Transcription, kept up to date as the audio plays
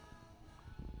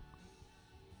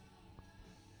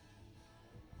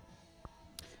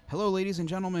Hello, ladies and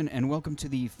gentlemen, and welcome to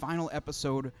the final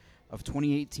episode of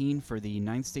 2018 for the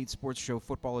Ninth State Sports Show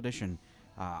Football Edition.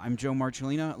 I'm Joe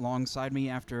Marcellina. Alongside me,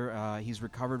 after he's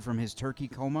recovered from his turkey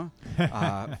coma,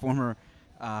 former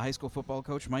high school football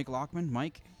coach Mike Lockman.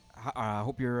 Mike,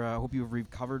 hope you've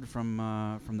recovered from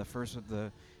the first of the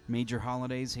major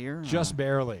holidays here. Just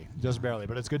barely,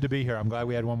 but it's good to be here. I'm glad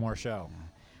we had one more show.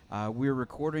 We're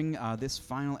recording this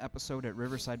final episode at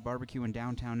Riverside Barbecue in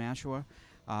downtown Nashua.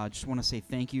 Just want to say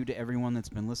thank you to everyone that's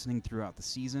been listening throughout the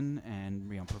season and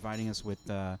providing us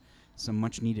with some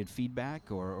much-needed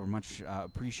feedback or much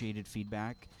appreciated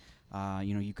feedback.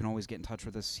 You can always get in touch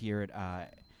with us here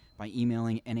by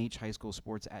emailing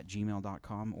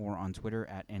nhhighschoolsports@gmail.com or on Twitter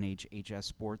at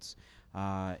nhhssports.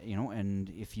 And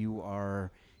if you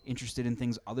are interested in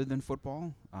things other than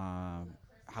football,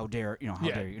 how dare you?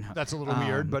 That's a little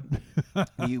weird, but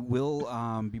we will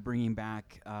be bringing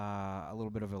back a little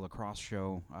bit of a lacrosse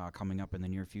show coming up in the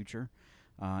near future.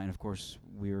 And, of course,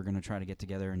 we're going to try to get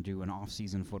together and do an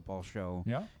off-season football show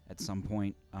at some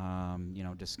point,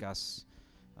 discuss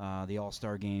the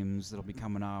All-Star games that'll be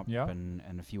coming up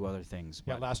and a few other things.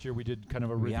 But last year we did kind of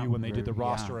a review when they did the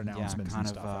roster announcements and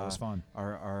stuff. That was fun.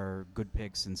 Our good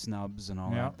picks and snubs and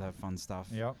all that fun stuff.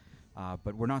 Yep.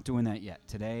 But we're not doing that yet.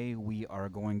 Today we are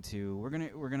going to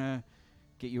we're gonna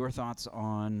get your thoughts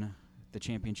on the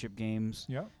championship games.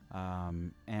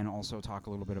 And also talk a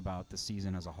little bit about the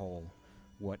season as a whole.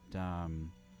 What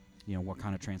what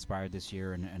kind of transpired this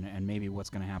year and maybe what's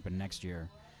going to happen next year.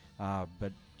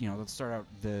 But let's start out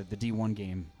the D1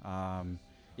 game.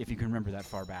 If you can remember that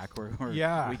far back, or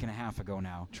a week and a half ago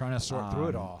now. Trying to sort through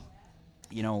it all.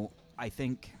 I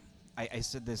think I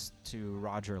said this to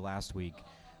Roger last week.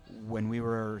 When we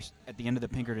were at the end of the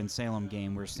Pinkerton-Salem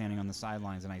game, we were standing on the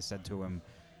sidelines, and I said to him,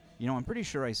 I'm pretty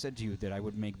sure I said to you that I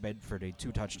would make Bedford a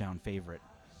 2-touchdown favorite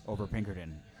over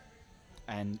Pinkerton.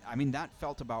 And, that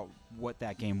felt about what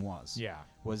that game was. Yeah.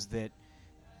 Was that,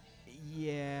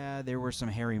 there were some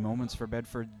hairy moments for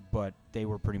Bedford, but they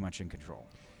were pretty much in control.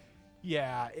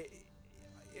 Yeah.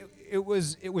 It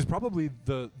was probably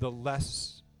the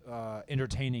less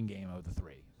entertaining game of the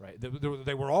three. Right,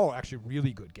 they were all actually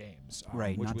really good games,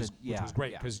 right? Which was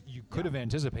great because you could have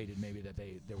anticipated maybe that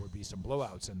there would be some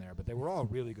blowouts in there, but they were all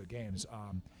really good games.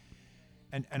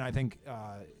 And I think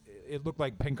it looked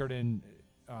like Pinkerton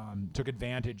took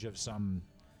advantage of some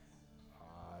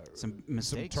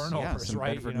mistakes, some turnovers, some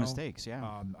right? Bedford mistakes,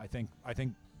 I think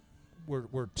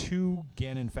we're two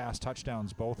Gannon fast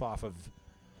touchdowns, both off of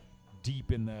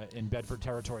deep in Bedford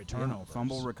territory turnovers.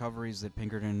 Fumble recoveries that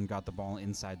Pinkerton got the ball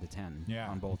inside the 10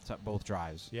 on both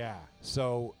drives. Yeah.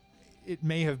 So it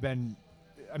may have been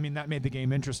that made the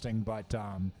game interesting, but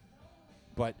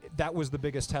that was the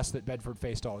biggest test that Bedford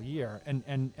faced all year,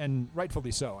 and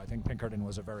rightfully so. I think Pinkerton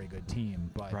was a very good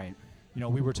team, but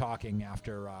we were talking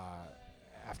after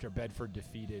Bedford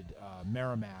defeated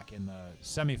Merrimack in the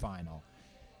semifinal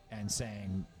and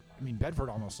saying, Bedford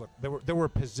almost looked. There were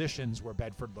positions where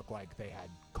Bedford looked like they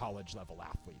had college-level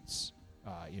athletes.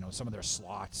 Some of their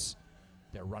slots,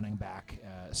 their running back,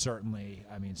 certainly.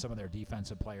 Some of their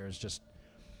defensive players just.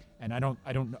 And I don't.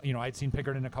 I'd seen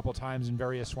Pinkerton a couple times in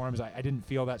various forms. I didn't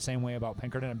feel that same way about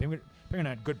Pinkerton. Pinkerton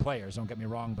had good players. Don't get me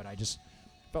wrong, but I just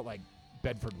felt like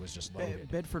Bedford was just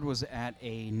loaded. Bedford was at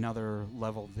another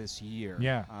level this year.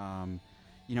 Yeah.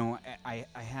 I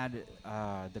had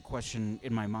the question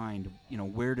in my mind,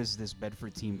 where does this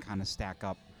Bedford team kind of stack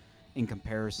up in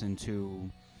comparison to,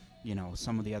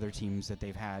 some of the other teams that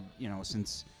they've had,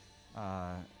 since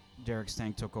Derek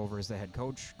Stank took over as the head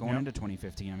coach going into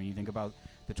 2015. You think about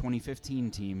the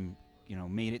 2015 team,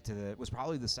 made it was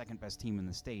probably the second best team in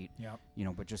the state,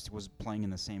 but just was playing in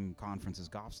the same conference as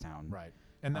Goffstown. Right.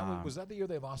 And that was that the year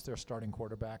they lost their starting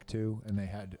quarterback too, and they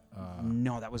had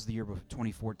no, that was the year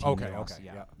before 2014. Okay,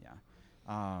 yeah.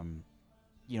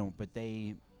 But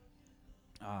they,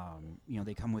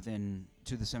 they come within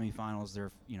to the semifinals.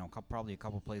 They're probably a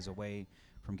couple plays away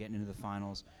from getting into the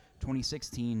finals.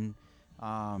 2016,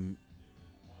 that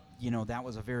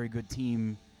was a very good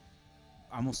team.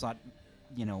 I almost thought,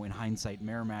 in hindsight,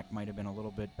 Merrimack might have been a little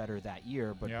bit better that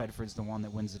year, but Bedford's the one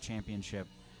that wins the championship.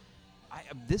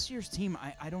 This year's team,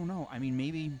 I don't know.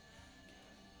 Maybe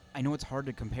I know it's hard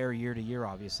to compare year to year,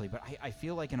 obviously, but I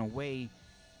feel like in a way,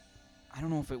 I don't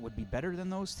know if it would be better than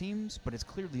those teams, but it's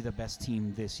clearly the best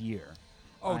team this year.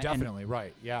 Oh, definitely,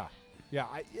 right, yeah. Yeah,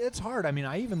 it's hard.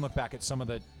 I even look back at some of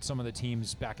the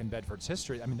teams back in Bedford's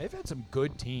history. They've had some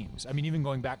good teams. Even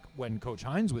going back when Coach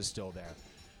Hines was still there,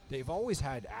 they've always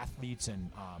had athletes and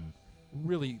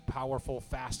really powerful,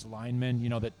 fast linemen,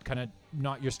 that kind of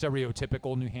not your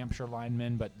stereotypical New Hampshire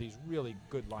linemen, but these really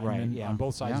good linemen on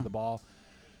both sides of the ball.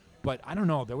 But I don't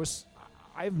know.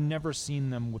 I've never seen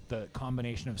them with the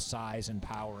combination of size and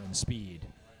power and speed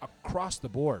across the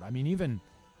board. I mean, even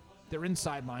their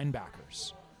inside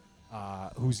linebackers,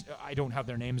 who's I don't have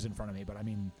their names in front of me, but I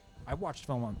mean, I watched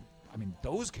film on. I mean,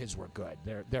 those kids were good.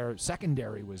 Their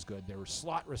secondary was good. Their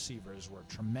slot receivers were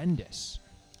tremendous.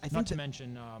 Not to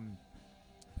mention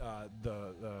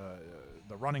the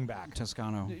running back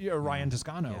Toscano. Ryan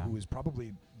Toscano, who is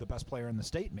probably the best player in the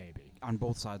state, maybe on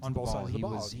both sides. On of the both ball. sides of the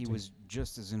ball. He was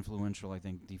just as influential, I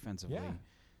think, defensively.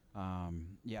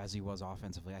 Yeah. As he was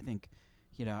offensively. I think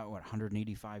he had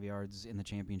 185 yards in the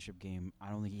championship game. I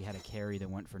don't think he had a carry that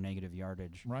went for negative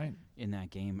yardage. Right. In that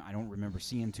game, I don't remember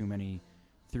seeing too many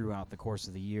throughout the course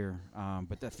of the year.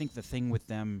 But I think the thing with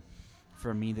them,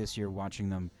 for me this year, watching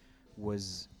them,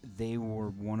 was they were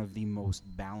one of the most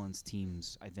balanced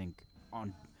teams, I think.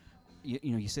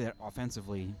 You say that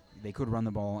offensively, they could run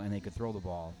the ball and they could throw the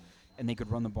ball, and they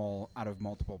could run the ball out of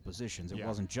multiple positions. It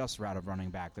wasn't just out of running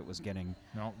back that was getting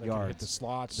they yards. could hit the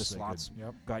slots. The slots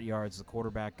got yards. The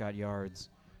quarterback got yards.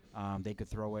 They could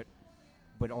throw it,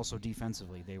 but also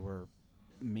defensively, they were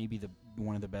maybe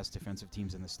one of the best defensive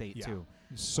teams in the state too.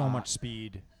 So much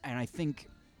speed, and I think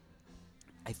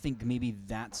maybe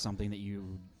that's something that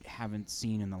you haven't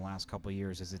seen in the last couple of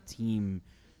years as a team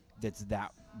that's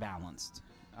that balanced.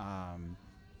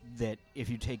 That if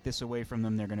you take this away from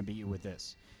them, they're going to beat you with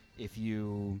this. If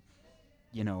you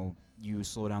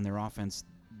slow down their offense,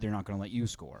 they're not going to let you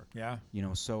score. Yeah.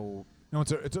 So no,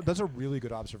 that's a really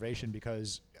good observation,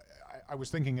 because I was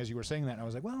thinking as you were saying that, and I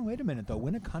was like, well, wait a minute though.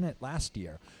 Winnicott last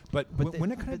year, but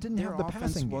Winnicott didn't have the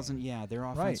passing game. Their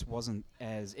offense wasn't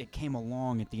as it came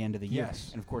along at the end of the year. Yes.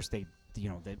 And of course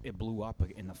it blew up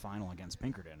in the final against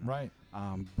Pinkerton. Right.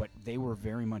 But they were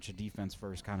very much a defense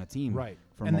first kind of team. Right.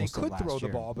 For and they most of could last throw the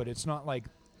year. ball, but it's not like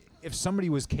if somebody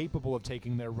was capable of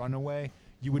taking their run away,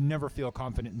 you would never feel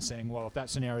confident in saying, well, if that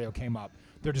scenario came up,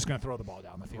 they're just going to throw the ball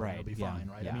down the field and it'll be fine,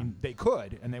 right? Yeah. I mean, they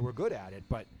could, and they were good at it,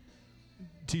 but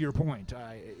to your point,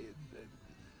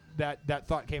 that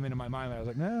thought came into my mind. I was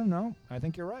like, no, I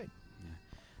think you're right.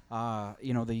 Yeah.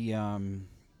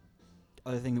 The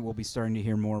other thing that we'll be starting to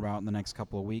hear more about in the next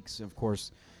couple of weeks, of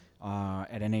course,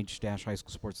 at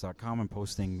nh-highschoolsports.com, I'm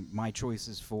posting my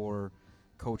choices for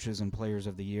coaches and players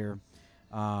of the year.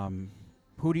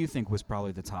 Who do you think was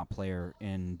probably the top player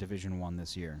in Division I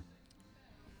this year?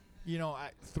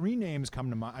 Three names come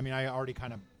to mind. I mean, I already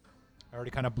kind of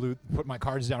put my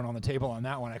cards down on the table on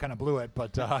that one. I kind of blew it,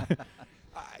 but I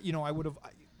would have.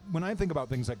 When I think about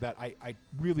things like that, I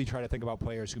really try to think about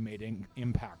players who made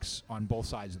impacts on both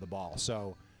sides of the ball.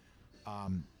 So,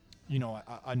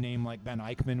 a name like Ben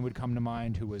Eichmann would come to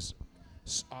mind, who was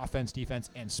offense, defense,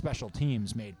 and special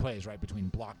teams made plays, right, between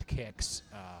blocked kicks,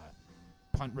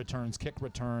 punt returns, kick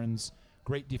returns,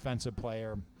 great defensive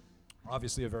player,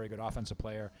 obviously a very good offensive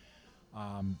player.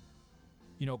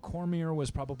 Cormier was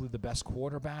probably the best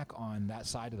quarterback on that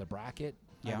side of the bracket.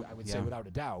 I would say without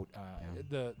a doubt.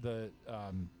 The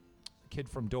kid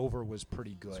from Dover was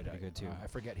pretty good. Pretty good too. I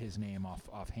forget his name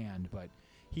offhand, but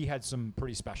he had some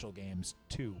pretty special games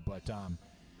too. But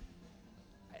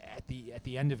at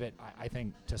the end of it, I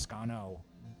think Toscano,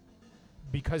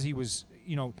 because he was,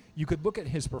 you could look at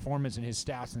his performance and his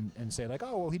stats and say like,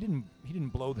 oh well, he didn't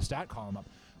blow the stat column up,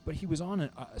 but he was on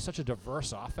such a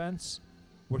diverse offense,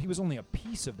 where he was only a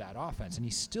piece of that offense, and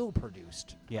he still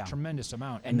produced a tremendous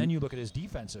amount. And then you look at his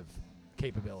defensive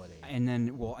capability. And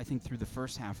then, I think through the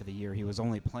first half of the year, he was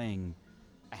only playing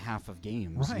a half of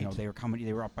games. Right. They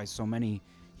were up by so many.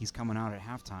 He's coming out at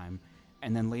halftime,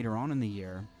 and then later on in the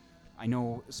year, I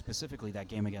know specifically that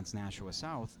game against Nashua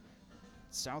South.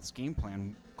 South's game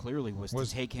plan clearly was to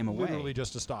take him away. Literally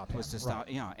just to stop him. Was to stop,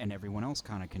 and everyone else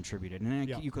kind of contributed. And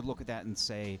then you could look at that and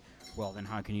say, well, then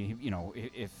how can you,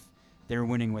 if they're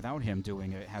winning without him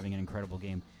having an incredible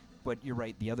game. But you're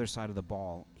right, the other side of the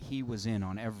ball, he was in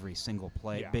on every single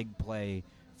play, big play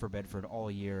for Bedford all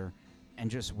year,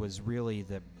 and just was really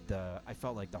I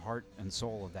felt like the heart and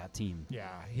soul of that team. Yeah,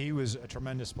 he was a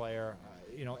tremendous player.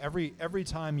 Every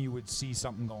time you would see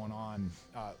something going on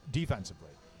defensively,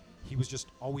 he was just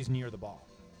always near the ball.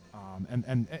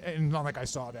 And not like I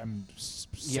saw them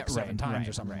seven times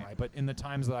or something, right? But in the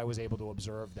times that I was able to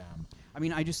observe them. I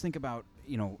mean, I just think about,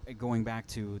 going back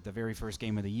to the very first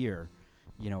game of the year,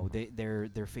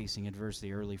 they're facing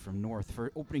adversity early from North.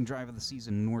 For opening drive of the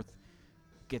season, North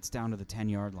gets down to the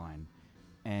 10-yard line,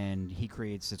 and he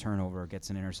creates a turnover, gets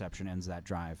an interception, ends that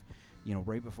drive.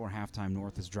 Right before halftime,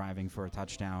 North is driving for a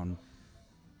touchdown.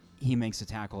 He makes a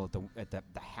tackle at the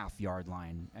half-yard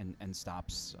line and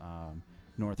stops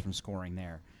North from scoring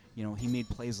there. he made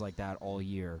plays like that all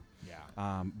year.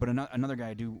 Yeah. But another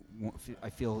guy I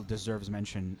feel deserves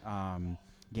mention,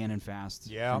 Gannon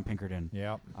Fast from Pinkerton.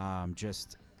 Yeah.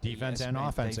 Just Defense and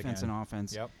offense Defense again. and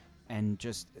offense. Yep. And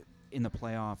just in the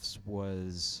playoffs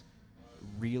was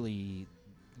really,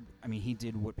 he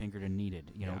did what Pinkerton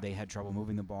needed. They had trouble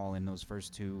moving the ball in those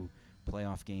first 2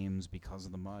 playoff games because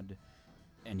of the mud,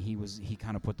 and he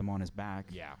kind of put them on his back.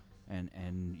 Yeah.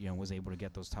 And was able to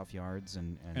get those tough yards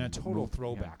and a total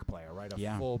throwback player, right?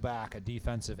 A fullback, a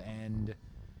defensive end,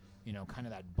 kind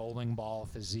of that bowling ball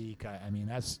physique.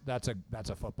 That's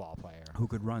a football player who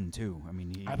could run too.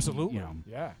 Absolutely.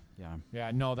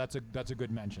 Yeah. No, that's a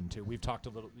good mention too. We've talked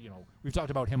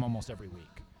about him almost every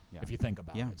week. Yeah. If you think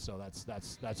about it. So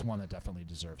that's one that definitely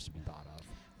deserves to be thought of.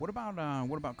 What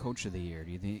about Coach of the Year?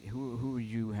 Do you think who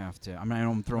you have to? I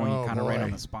know I'm throwing you kind of right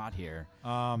on the spot here.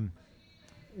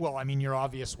 Well, your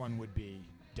obvious one would be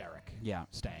Derek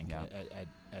Stank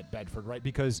at Bedford, right?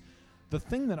 Because the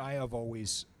thing that I have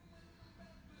always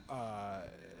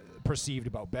perceived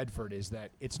about Bedford is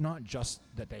that it's not just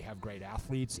that they have great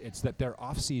athletes, it's that their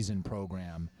off-season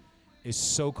program is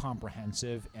so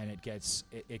comprehensive, and it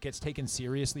gets taken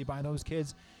seriously by those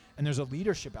kids. And there's a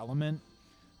leadership element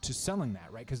to selling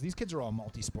that, right? Because these kids are all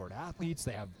multi-sport athletes.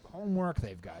 They have homework.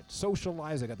 They've got social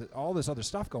lives. They got all this other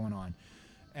stuff going on.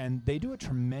 And they do a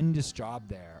tremendous job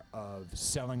there of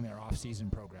selling their off-season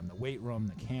program, the weight room,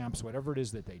 the camps, whatever it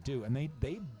is that they do. And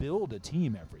they build a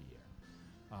team every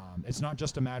year. It's not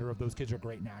just a matter of those kids are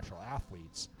great natural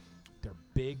athletes. They're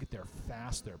big, they're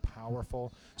fast, they're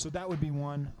powerful. So that would be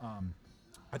one.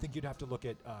 I think you'd have to look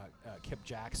at Kip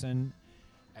Jackson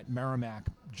at Merrimack,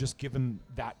 just given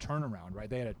that turnaround, right?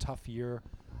 They had a tough year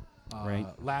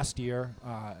last year,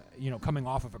 coming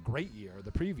off of a great year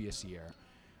the previous year.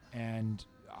 And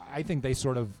I think they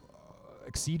sort of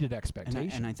exceeded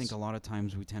expectations. And I think a lot of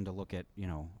times we tend to look at,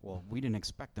 we didn't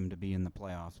expect them to be in the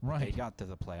playoffs, but they got to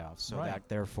the playoffs. So that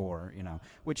therefore,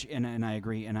 which, and I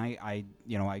agree. And I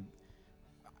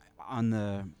on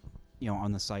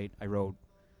the site, I wrote,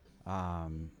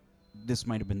 this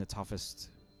might've been the toughest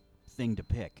thing to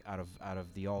pick out of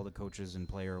all the coaches and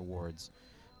player awards,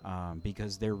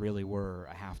 because there really were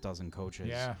a half dozen coaches.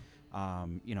 Yeah.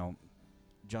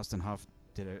 Justin Huff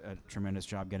did a tremendous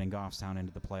job getting Goffstown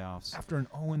into the playoffs after an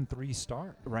 0-3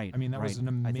 start. Right. That was an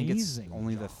amazing I think it's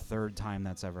only job. the third time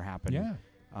that's ever happened.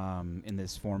 In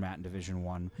this format in Division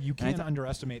I. You can't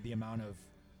underestimate the amount of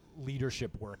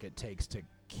leadership work it takes to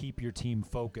keep your team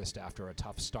focused after a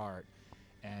tough start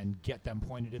and get them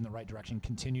pointed in the right direction,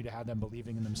 continue to have them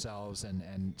believing in themselves.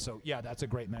 And so, that's a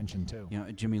great mention, too.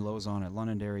 Jimmy Lozon at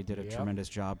Londonderry did a tremendous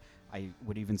job. I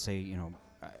would even say,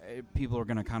 people are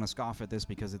going to kind of scoff at this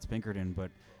because it's Pinkerton, but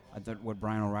I thought what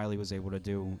Brian O'Reilly was able to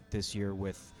do this year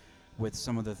with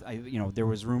some of the, there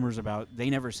was rumors about, they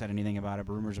never said anything about it,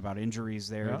 but rumors about injuries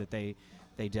there that they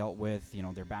dealt with.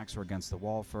 Their backs were against the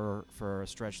wall for a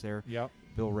stretch there.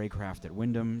 Bill Raycraft at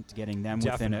Wyndham, getting them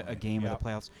within a game of the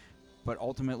playoffs. But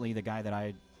ultimately, the guy that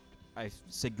I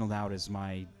signaled out as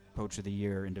my Coach of the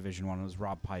Year in Division I was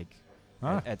Rob Pike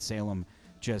at Salem.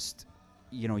 Just,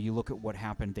 you look at what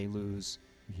happened. They lose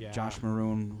Josh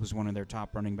Maroon, who's one of their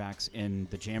top running backs in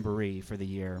the Jamboree for the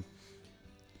year.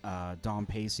 Dom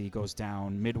Pacey goes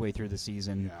down midway through the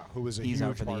season. Who was He's huge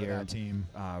out for part the year. of that team.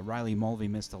 Riley Mulvey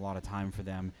missed a lot of time for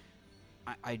them.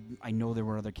 I know there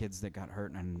were other kids that got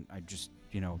hurt, and I just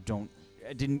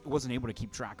wasn't able to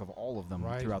keep track of all of them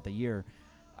throughout the year.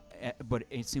 But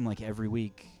it seemed like every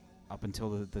week up until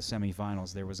the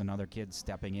semifinals, there was another kid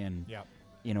stepping in.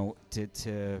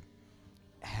 To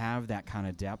have that kind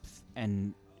of depth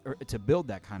or to build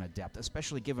that kind of depth,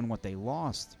 especially given what they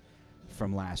lost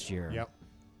from last year.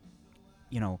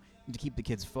 To keep the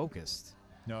kids focused.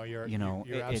 No, you're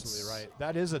absolutely right.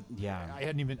 That is I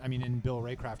hadn't even. And Bill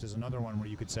Raycraft is another one where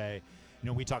you could say,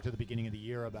 we talked at the beginning of the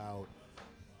year about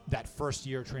that first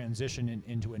year transition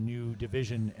into a new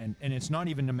division, and it's not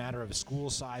even a matter of school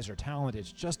size or talent.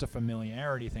 It's just a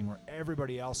familiarity thing where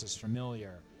everybody else is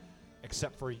familiar,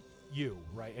 except for you,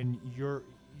 right? And you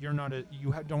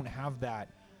don't have that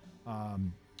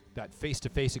that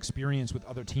face-to-face experience with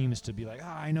other teams to be like,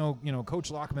 I know,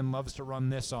 Coach Lockman loves to run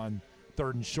this on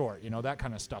 3rd and short, that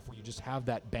kind of stuff where you just have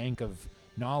that bank of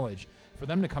knowledge. For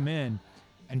them to come in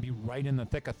and be right in the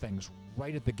thick of things,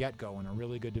 right at the get-go in a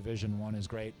really good Division I is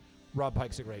great. Rob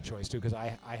Pike's a great choice, too, because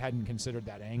I hadn't considered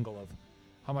that angle of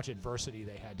how much adversity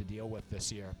they had to deal with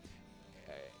this year.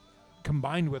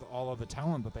 Combined with all of the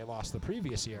talent that they lost the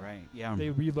previous year, they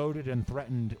reloaded and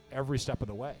threatened every step of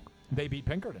the way. They beat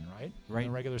Pinkerton, right? In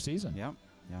the regular season. Yeah.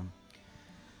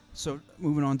 So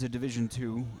moving on to Division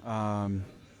II,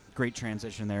 Great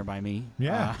transition there by me.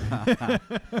 Yeah.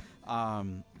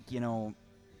 You know,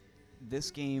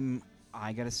 this game,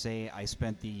 I got to say, I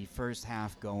spent the first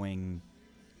half going,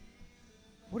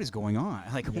 what is going on?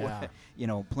 Like, Yeah. what? You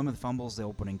know, Plymouth fumbles the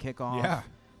opening kickoff. Yeah.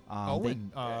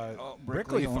 Owen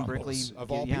Brickley Owen fumbles,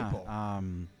 of all people.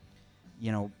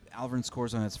 You know, Alvern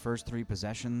scores on its first 3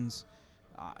 possessions.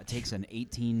 Takes an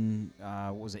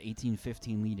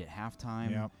 18-15 lead at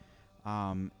halftime. Yep.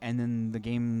 And then the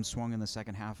game swung in the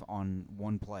second half on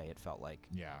one play, it felt like.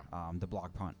 Yeah. The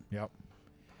block punt. Yep.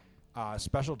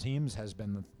 Special teams had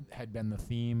been the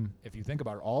theme, if you think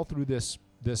about it, all through this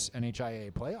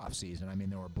NHIA playoff season. I mean,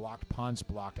 there were blocked punts,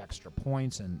 blocked extra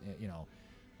points, and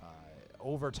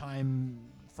overtime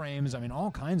frames. I mean,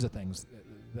 all kinds of things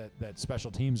that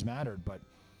special teams mattered. But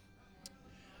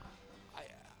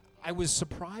I was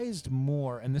surprised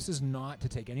more, and this is not to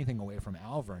take anything away from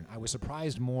Alvern. I was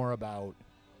surprised more about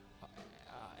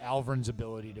Alvern's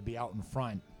ability to be out in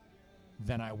front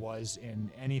than I was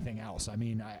in anything else. I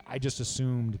mean, I just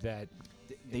assumed that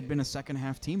they'd been a second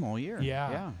half team all year.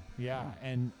 Yeah.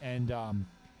 And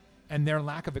their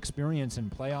lack of experience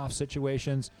in playoff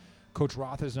situations. Coach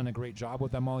Roth has done a great job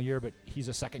with them all year, but he's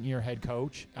a second-year head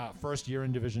coach, first year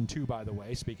in Division II, by the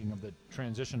way. Speaking of the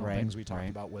transitional things we talked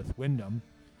about with Wyndham,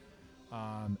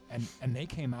 and they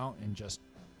came out and just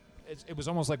it was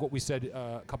almost like what we said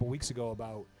a couple weeks ago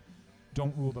about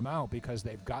don't rule them out, because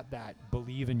they've got that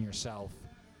believe in yourself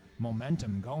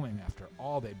momentum going after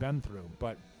all they've been through.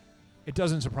 But it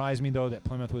doesn't surprise me, though, that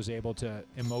Plymouth was able to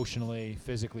emotionally,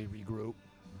 physically regroup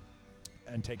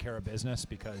and take care of business,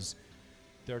 because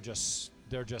they're just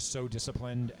so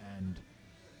disciplined, and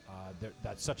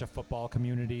that's such a football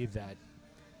community that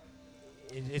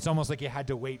it's almost like you had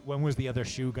to wait. When was the other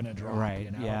shoe going to drop? Right.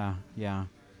 You know? Yeah.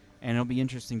 And it'll be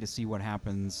interesting to see what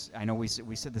happens. I know we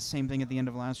said the same thing at the end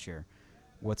of last year.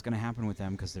 What's going to happen with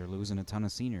them, because they're losing a ton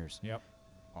of seniors. Yep.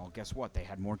 Well, guess what? They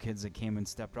had more kids that came and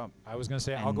stepped up. I was going to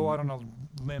say, I'll go out on a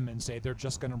limb and say they're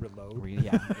just going to reload.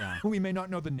 Yeah. We may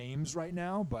not know the names right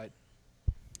now, but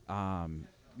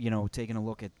you know, taking a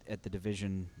look at the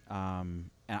division,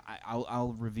 and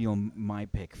I'll reveal my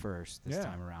pick first this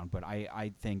time around. But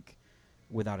I think,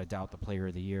 without a doubt, the player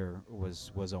of the year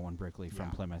was Owen Brickley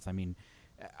from Plymouth. I mean,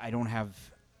 I don't have.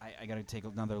 I got to take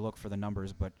another look for the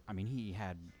numbers, but I mean, he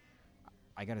had.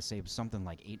 I got to say something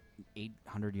like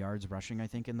 800 yards rushing, I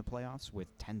think, in the playoffs with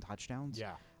 10 touchdowns.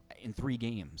 Yeah. In 3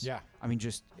 games. Yeah. I mean,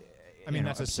 just. I mean,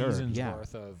 that's absurd. a season's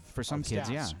worth of for some kids.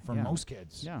 Stats, Yeah. For most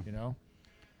kids. Yeah. You know.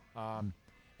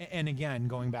 And again,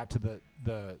 going back to the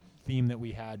theme that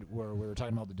we had where we were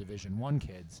talking about the Division I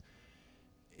kids,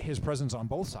 his presence on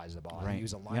both sides of the ball. Right. He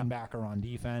was a linebacker on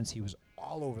defense. He was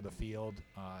all over the field,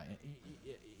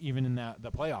 even in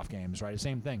the playoff games, right? The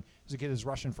same thing. He's a kid who's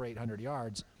rushing for 800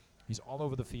 yards. He's all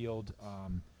over the field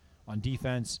on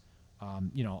defense.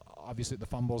 You know, obviously the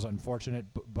fumble's unfortunate,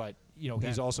 but you know,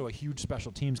 he's also a huge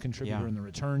special teams contributor in the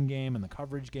return game and the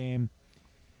coverage game.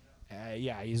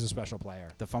 He's a special player.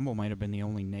 The fumble might have been the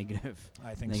only negative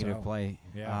play.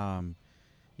 Yeah.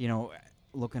 You know,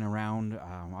 looking around,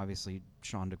 obviously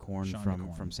Sean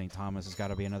DeCorn from St. Thomas has got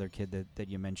to be another kid that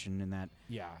you mentioned in that.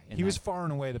 Yeah, he was far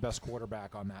and away the best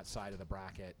quarterback on that side of the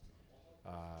bracket.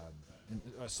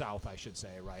 South, I should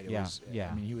say, right? I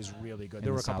mean, he was really good.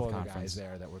 There were a couple other guys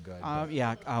there that were good.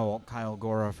 Kyle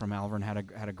Gora from Alvern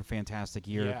had a fantastic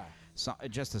year. Yeah. So,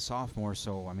 just a sophomore,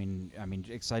 so I mean,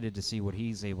 excited to see what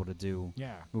he's able to do.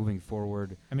 Yeah. Moving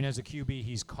forward. I mean, as a QB,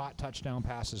 he's caught touchdown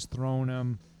passes, thrown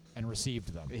them, and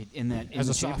received them in the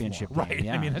championship sophomore, game. right?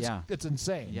 Yeah, I mean, that's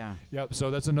insane. Yeah. Yep.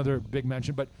 So that's another big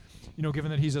mention. But you know, given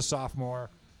that he's a sophomore,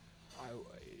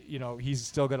 you know, he's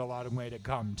still got a lot of way to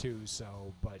come too.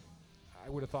 So, but I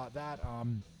would have thought that.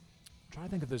 I'm trying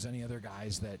to think if there's any other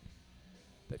guys that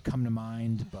come to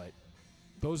mind, but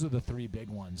those are the 3 big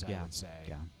ones. I would say.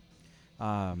 Yeah.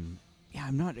 I'm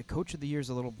not. Coach of the Year is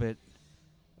a little bit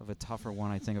of a tougher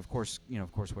one. I think, of course,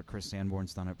 what Chris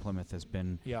Sanborn's done at Plymouth has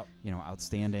been,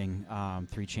 outstanding.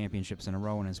 3 championships in a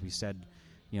row, and as we said,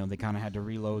 they kind of had to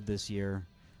reload this year.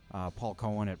 Paul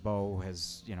Cohen at Bow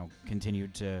has,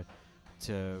 continued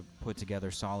to put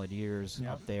together solid years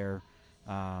up there.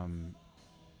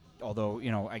 Although,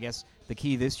 I guess the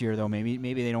key this year, though, maybe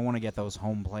they don't want to get those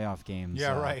home playoff games.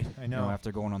 Yeah, right. I know.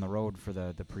 After going on the road for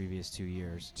the previous 2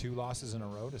 years. 2 losses in a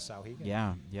row to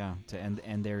Souhegan. Yeah, to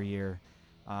end their year.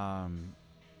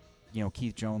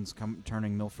 Keith Jones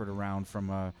turning Milford around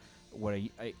from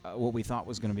what we thought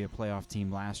was going to be a playoff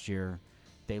team last year.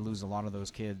 They lose a lot of those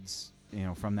kids,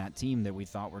 from that team that we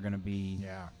thought were going to be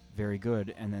very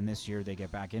good, and then this year they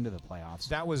get back into the playoffs.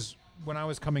 That was when I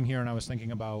was coming here and I was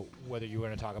thinking about whether you were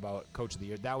going to talk about Coach of the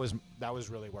Year, that was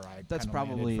really where I. That's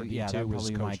probably for D2 that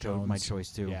was probably Coach my Jones.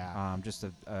 choice too. Yeah. Just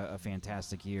a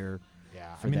fantastic year.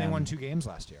 Yeah, for I mean them. they won 2 games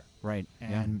last year, Right.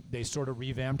 and they sort of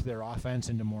revamped their offense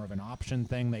into more of an option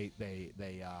thing. They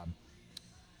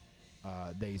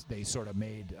sort of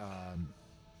made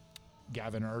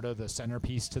Gavin Erda the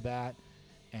centerpiece to that,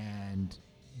 and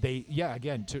they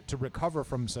again to recover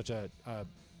from such a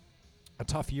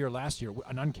tough year last year,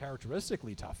 an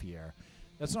uncharacteristically tough year.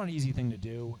 That's not an easy thing to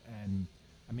do, and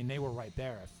I mean they were right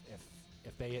there.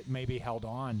 If they had maybe held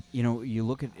on, You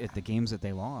look at the games that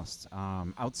they lost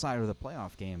outside of the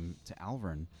playoff game to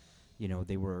Alvern.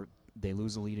 They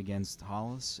lose a lead against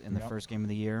Hollis in the first game of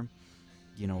the year.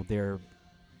 They're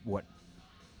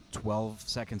 12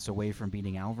 seconds away from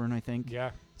beating Alvern, I think. Yeah.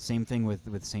 Same thing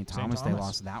with St. Thomas. They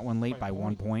lost that one late by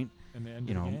 1 point. In the end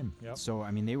of the game. Yep. So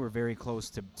I mean they were very close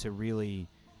to really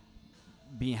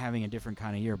be having a different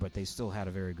kind of year, but they still had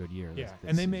a very good year. Yeah,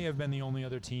 and they may have been the only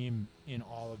other team in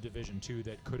all of Division II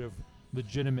that could have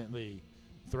legitimately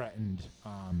threatened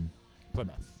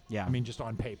Plymouth. Yeah. I mean, just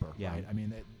on paper. Yeah. Right? I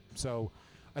mean, so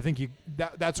I think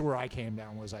that's where I came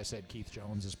down was I said Keith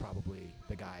Jones is probably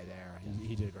the guy there.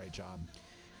 He did a great job.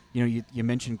 You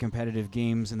mentioned competitive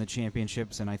games in the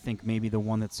championships, and I think maybe the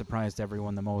one that surprised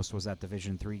everyone the most was that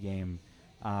Division III game.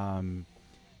 I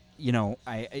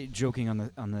joking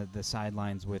on the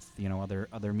sidelines with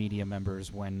other media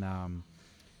members when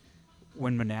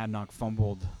Monadnock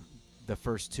fumbled the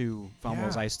first 2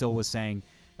 fumbles, I still was saying,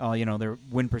 their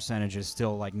win percentage is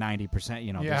still like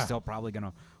 90%. They're still probably going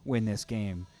to win this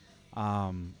game.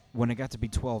 When it got to be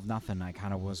 12-0, I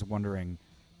kind of was wondering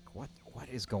what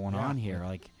is going on here,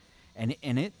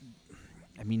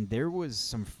 there was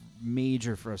some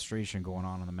major frustration going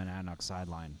on the Monadnock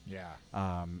sideline. Yeah.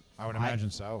 I would imagine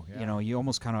so. Yeah. You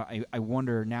almost kind of I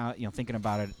wonder now, thinking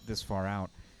about it this far out,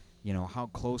 how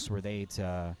close were they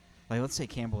to, like, let's say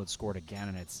Campbell had scored again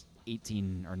and it's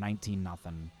 18 or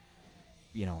 19-0.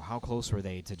 How close were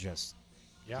they to just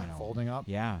folding up?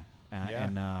 Yeah.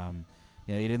 And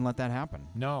they didn't let that happen.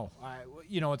 No.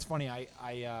 It's funny. I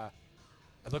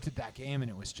looked at that game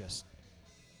and it was just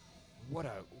what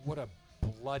a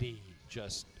bloody,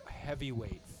 just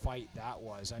heavyweight fight that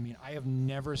was. I mean, I have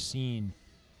never seen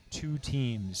 2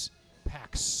 teams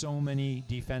pack so many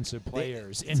defensive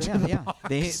players into the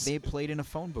box. They played in a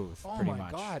phone booth. Oh pretty my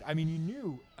much. God! I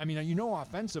mean,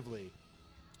 offensively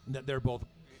that they're both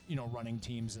running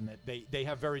teams and that they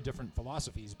have very different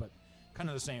philosophies, but kind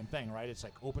of the same thing, right? It's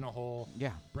like open a hole,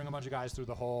 bring a bunch of guys through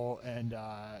the hole, and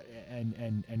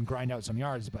grind out some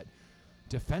yards, but.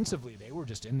 Defensively, they were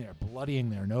just in there bloodying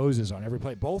their noses on every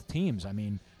play. Both teams, I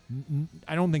mean,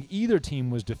 I don't think either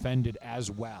team was defended as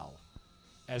well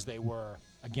as they were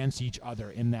against each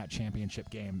other in that championship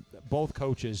game. Both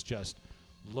coaches just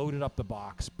loaded up the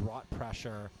box, brought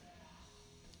pressure,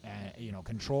 and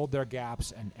controlled their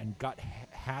gaps and got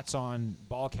hats on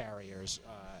ball carriers,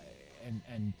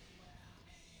 and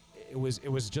it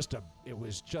was just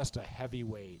a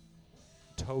heavyweight,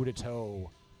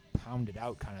 toe-to-toe, pounded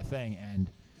out kind of thing.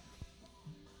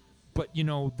 But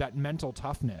that mental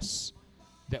toughness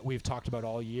that we've talked about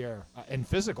all year, and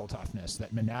physical toughness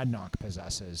that Monadnock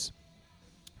possesses,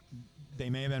 they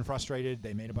may have been frustrated,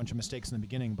 they made a bunch of mistakes in the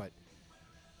beginning, but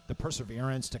the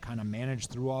perseverance to kind of manage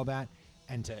through all that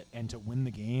and to win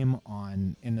the game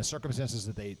in the circumstances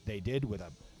that they did with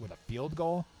a field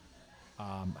goal.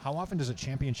 How often does a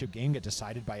championship game get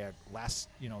decided by a last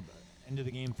end of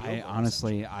the game field goal?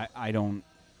 Honestly, I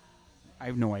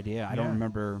have no idea. I don't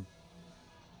remember.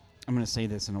 I'm going to say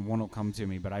this, and one will come to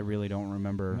me, but I really don't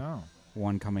remember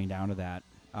one coming down to that.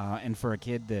 And for a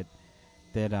kid that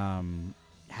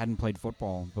hadn't played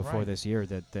football before this year,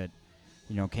 that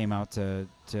came out to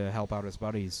help out his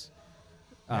buddies,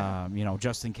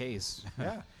 just in case.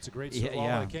 Yeah, it's a great story.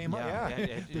 It came up. Yeah,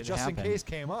 it just happened. In case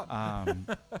came up.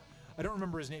 I don't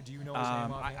remember his name. Do you know his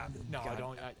name? I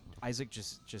don't. Isaac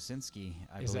Jasinski.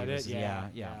 Is that it? Yeah.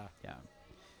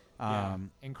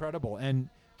 Incredible. And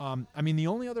the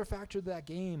only other factor to that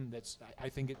game that's I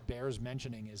think it bears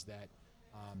mentioning is that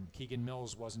Keegan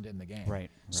Mills wasn't in the game. Right.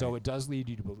 So it does lead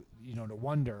you to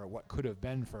wonder what could have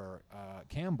been for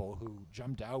Campbell, who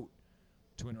jumped out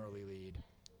to an early lead.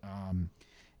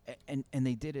 And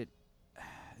they did it.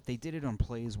 They did it on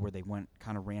plays where they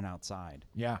ran outside.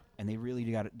 Yeah. And they really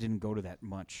didn't go to that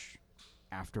much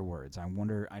afterwards. I'm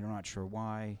not sure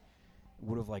why.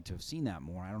 Would have liked to have seen that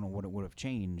more. I don't know what it would have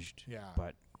changed. Yeah.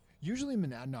 But usually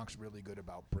Monadnock's really good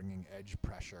about bringing edge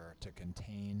pressure to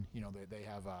contain.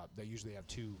 They usually have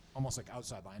 2 almost like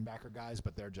outside linebacker guys,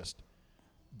 but they're just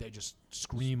they just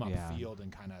scream Yeah. upfield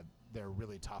and kind of they're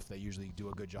really tough. They usually do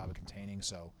a good job of containing.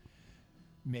 So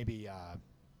maybe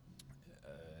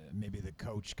maybe the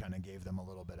coach kind of gave them a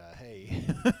little bit of, hey,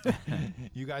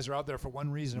 you guys are out there for one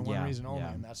reason and one Yeah, reason only,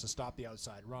 yeah. and that's to stop the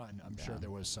outside run. I'm Yeah. sure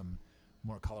there was some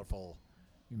more colorful,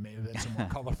 may have been some more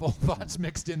colorful thoughts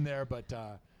mixed in there, but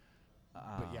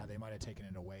yeah, they might have taken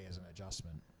it away as an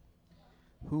adjustment.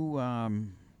 Who?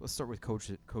 Let's start with coach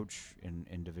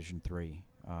in Division 3.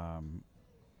 I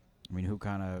mean, who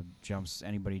kind of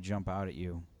anybody jump out at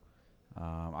you?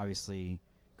 Obviously,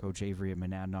 Coach Avery at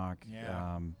Monadnock.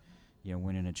 Yeah.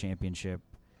 Winning a championship.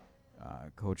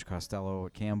 Coach Costello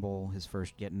at Campbell,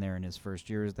 getting there in his first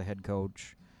year as the head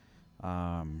coach.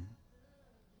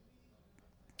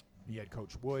 You had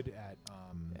Coach Wood at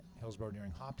Hillsborough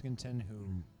during Hopkinton,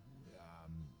 who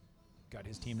got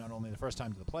his team not only the first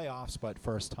time to the playoffs, but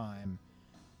first time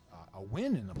a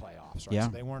win in the playoffs. Right? Yeah.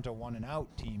 So they weren't a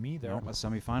one-and-out team either. Nope, a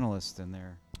semifinalist in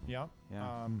there. Yeah.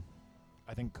 Yeah.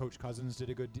 I think Coach Cousins did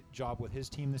a good job with his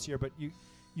team this year, but you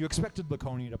expected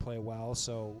Laconia to play well,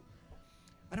 so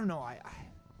I don't know.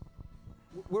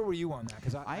 Where were you on that?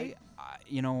 Because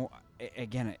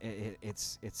again,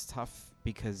 it's tough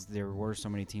because there were so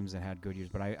many teams that had good years,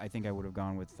 but I think I would have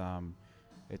gone with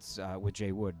with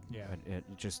Jay Wood. Yeah.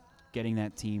 Just getting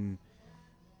that team.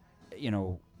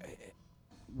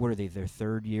 What are they? Their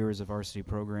third year as a varsity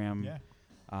program.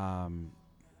 Yeah.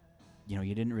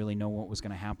 You didn't really know what was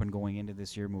going to happen going into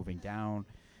this year, moving down.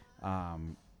 I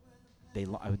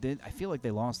feel like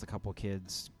they lost a couple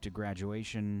kids to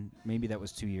graduation. Maybe that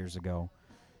was 2 years ago.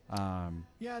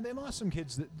 Yeah, they lost some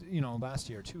kids that last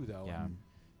year too, though. Yeah.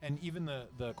 And even the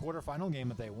quarterfinal game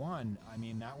that they won, I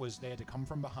mean, they had to come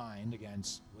from behind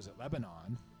against, was it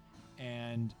Lebanon?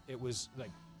 And it was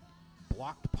like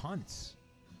blocked punts.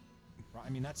 Right? I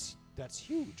mean, that's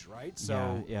huge, right?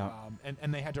 So Yeah.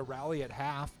 And they had to rally at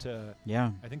half to.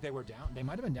 Yeah. I think they were down. They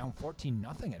might have been down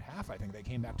 14-0 at half. I think they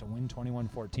came back to win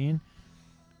 21-14.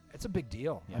 It's a big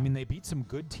deal. Yeah. I mean, they beat some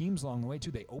good teams along the way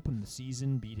too. They opened the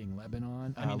season beating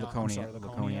Lebanon.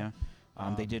 Laconia.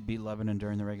 They did beat Lebanon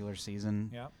during the regular season.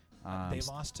 Yeah. They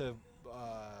lost to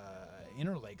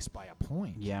Interlakes by a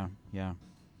point. Yeah.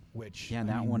 Which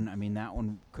That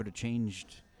one could have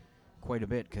changed quite a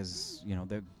bit because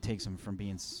that takes them from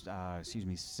being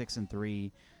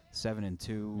 6-3,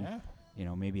 7-2.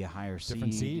 Yeah. Maybe a higher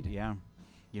Different seed. Yeah.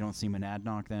 You don't see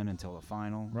Monadnock then until the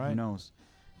final. Right. Who knows?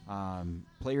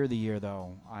 Player of the year,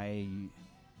 though, I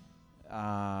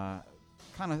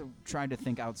kind of tried to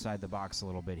think outside the box a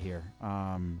little bit here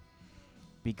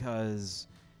because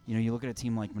you look at a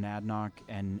team like Monadnock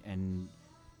and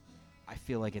I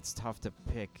feel like it's tough to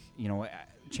pick.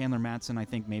 Chandler Matson, I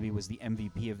think maybe was the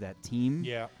MVP of that team.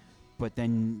 Yeah. But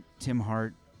then Tim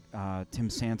Hart, Tim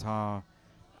Santaw,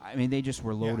 I mean, they just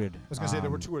were loaded. Yeah. I was going to say there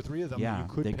were 2 or 3 of them that you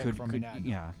could pick from Monadnock.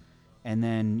 Yeah. And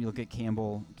then you look at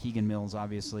Campbell, Keegan Mills,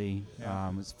 obviously,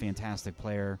 was a fantastic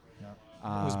player.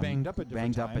 Yeah. Was banged up at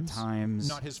different times.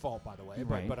 Not his fault, by the way,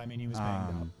 Right. but I mean, he was banged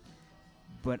up.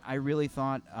 But I really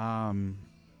thought,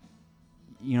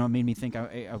 it made me think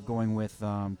of going with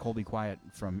Colby Quiet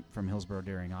from Hillsborough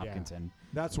during Hopkinton.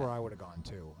 That's where I would have gone,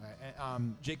 too.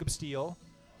 Jacob Steele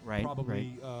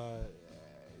probably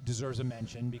deserves a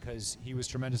mention because he was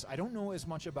tremendous. I don't know as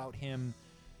much about him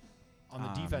on the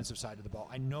defensive side of the ball.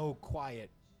 I know Quiet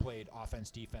played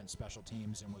offense, defense, special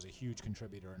teams, and was a huge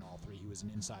contributor in all 3. He was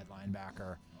an inside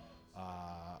linebacker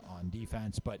on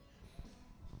defense, but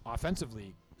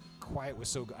offensively, Quiet was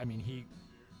so good. I mean,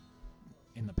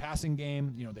 in the passing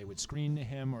game, they would screen to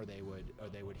him or they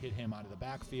would hit him out of the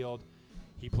backfield.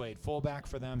 He played fullback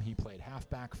for them. He played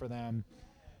halfback for them.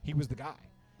 He was the guy,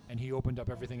 and he opened up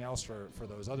everything else for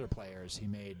those other players. He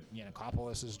made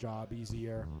Yannikopoulos' job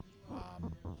easier.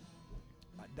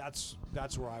 That's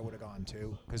where I would have gone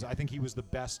to because I think he was the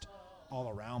best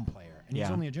all-around player, and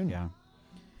he's only a junior.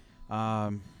 Yeah.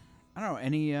 I don't know.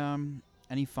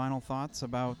 Any final thoughts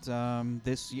about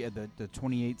this year, the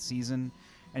 28th season?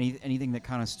 Anything that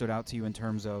kind of stood out to you in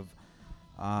terms of,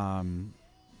 certain?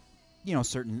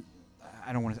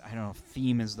 I don't know if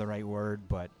theme is the right word,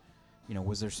 but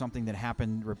was there something that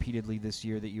happened repeatedly this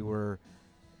year that you were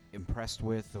impressed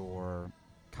with or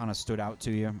kind of stood out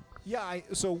to you? Yeah, I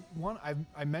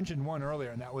mentioned one earlier,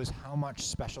 and that was how much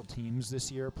special teams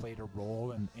this year played a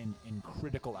role in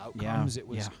critical outcomes. Yeah, it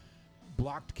was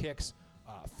blocked kicks,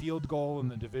 field goal in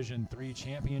the Division III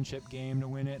championship game to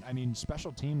win it. I mean,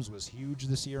 special teams was huge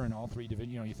this year in all 3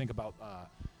 divisions. You think about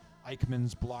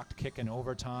Eichmann's blocked kick in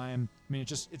overtime. I mean,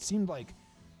 it seemed like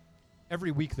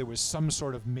every week there was some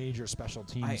sort of major special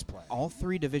teams play. All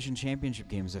 3 division championship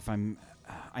games,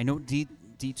 I know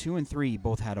D2 and 3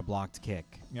 both had a blocked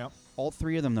kick. Yep. all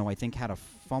three of them, though, I think had a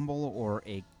fumble or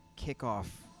a kickoff,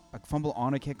 a fumble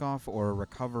on a kickoff or a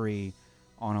recovery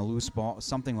on a loose ball,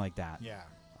 something like that. Yeah.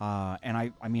 And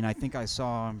I mean, I think I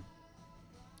saw,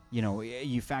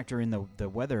 you factor in the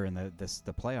weather and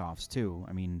the playoffs too.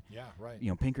 I mean, Yeah, right.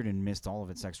 Pinkerton missed all of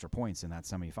its extra points in that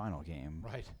semifinal game.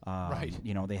 Right.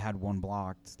 Right. They had one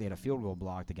blocked. They had a field goal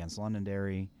blocked against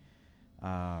Londonderry.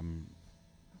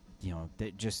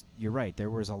 You're right. There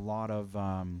was a lot of,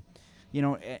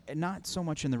 not so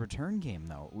much in the return game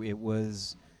though. It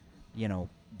was,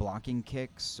 blocking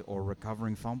kicks or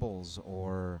recovering fumbles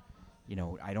or,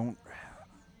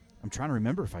 I'm trying to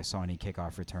remember if I saw any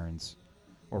kickoff returns.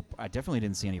 Or I definitely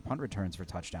didn't see any punt returns for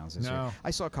touchdowns this year.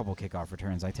 I saw a couple kickoff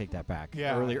returns. I take that back.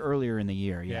 Yeah. Earlier in the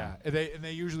year. Yeah.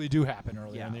 They usually do happen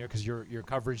earlier in the Yeah. year because your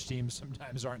coverage teams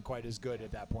sometimes aren't quite as good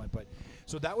at that point. But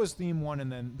so that was theme one,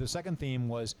 and then the second theme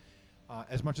was,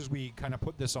 as much as we kind of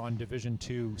put this on Division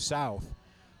II South,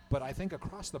 but I think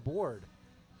across the board,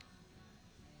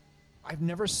 I've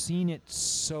never seen it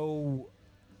so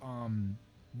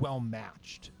well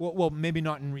matched. Well, maybe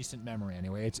not in recent memory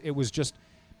anyway. It was just.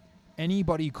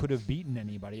 Anybody could have beaten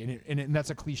anybody, and that's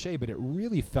a cliche, but it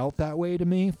really felt that way to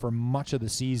me for much of the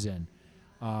season.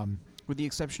 With the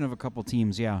exception of a couple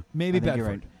teams, yeah. Maybe I think Bedford. you're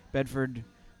right. Bedford,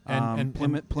 And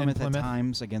Plymouth at Plymouth.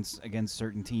 times against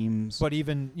certain teams. But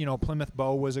even, Plymouth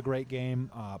Bow was a great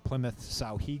game. Plymouth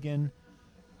Sauhegan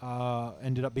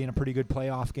ended up being a pretty good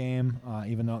playoff game,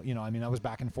 even though, that was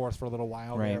back and forth for a little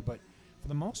while Right. there. But for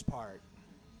the most part,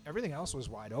 everything else was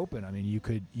wide open. I mean, you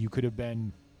could have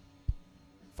been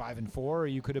 5-4, or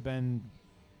you could have been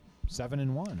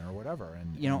 7-1, or whatever.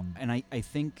 And I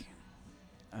think,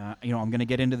 I'm going to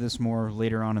get into this more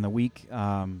later on in the week,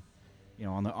 on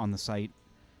the site,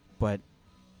 but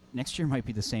next year might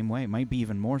be the same way. It might be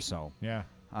even more so. Yeah.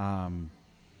 I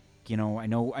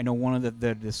know one of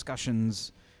the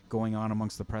discussions going on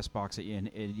amongst the press box at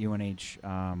UNH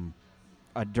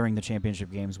during the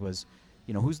championship games was,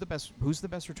 who's the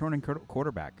best returning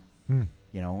quarterback?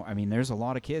 There's a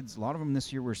lot of kids. A lot of them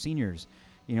this year were seniors.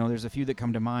 There's a few that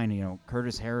come to mind.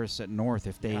 Curtis Harris at North,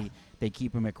 if they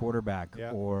keep him at quarterback,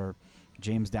 or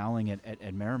James Dowling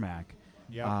at Merrimack.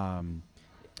 Yeah.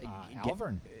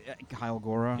 Alvern. Kyle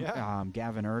Gora. Yeah.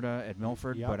 Gavin Erda at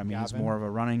Milford. Yeah, But, he's Gavin. more of a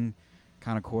running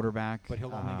kind of quarterback. But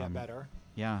he'll only get better.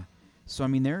 Yeah. So,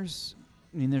 there's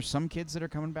some kids that are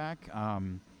coming back.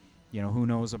 Who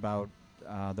knows about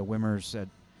the Wimmers at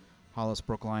Hollis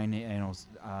Brookline,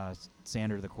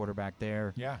 Sander, the quarterback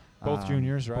there. Yeah, both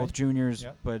juniors, right? Both juniors,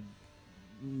 Yep. but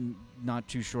not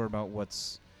too sure about what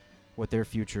their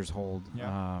futures hold.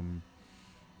 Yeah.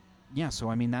 So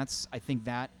I think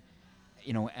that,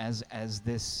 as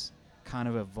this kind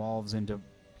of evolves into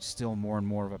still more and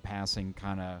more of a passing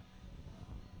kind of,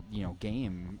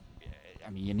 game,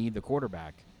 you need the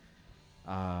quarterback.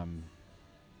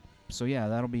 So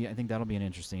yeah, I think that'll be an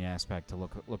interesting aspect to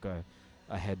look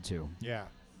ahead to. Yeah.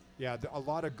 A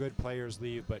lot of good players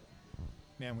leave, but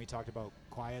man, we talked about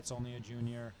Quiet's only a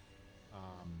junior.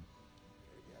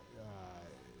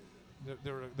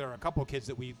 There are a couple of kids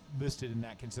that we listed in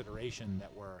that consideration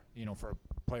that were, for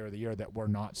Player of the Year, that were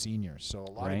not seniors. So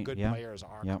a lot of good players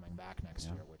are coming back next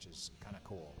year, which is kind of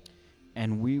cool.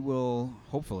 And we will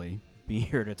hopefully be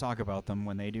here to talk about them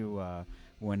when they do,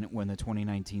 when the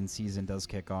 2019 season does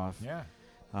kick off. Yeah.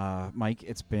 Mike,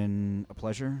 it's been a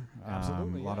pleasure.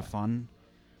 Absolutely, a lot of fun.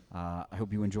 I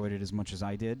hope you enjoyed it as much as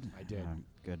I did. I did.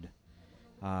 Good.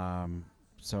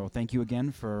 So thank you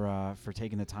again for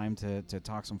taking the time to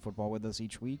talk some football with us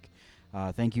each week.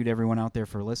 Thank you to everyone out there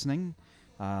for listening.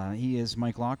 He is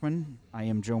Mike Lockman. I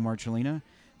am Joe Marcellina.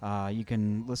 You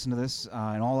can listen to this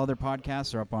and all other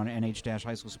podcasts are up on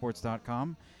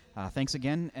nh-highschoolsports.com. Thanks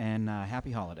again, and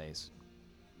happy holidays.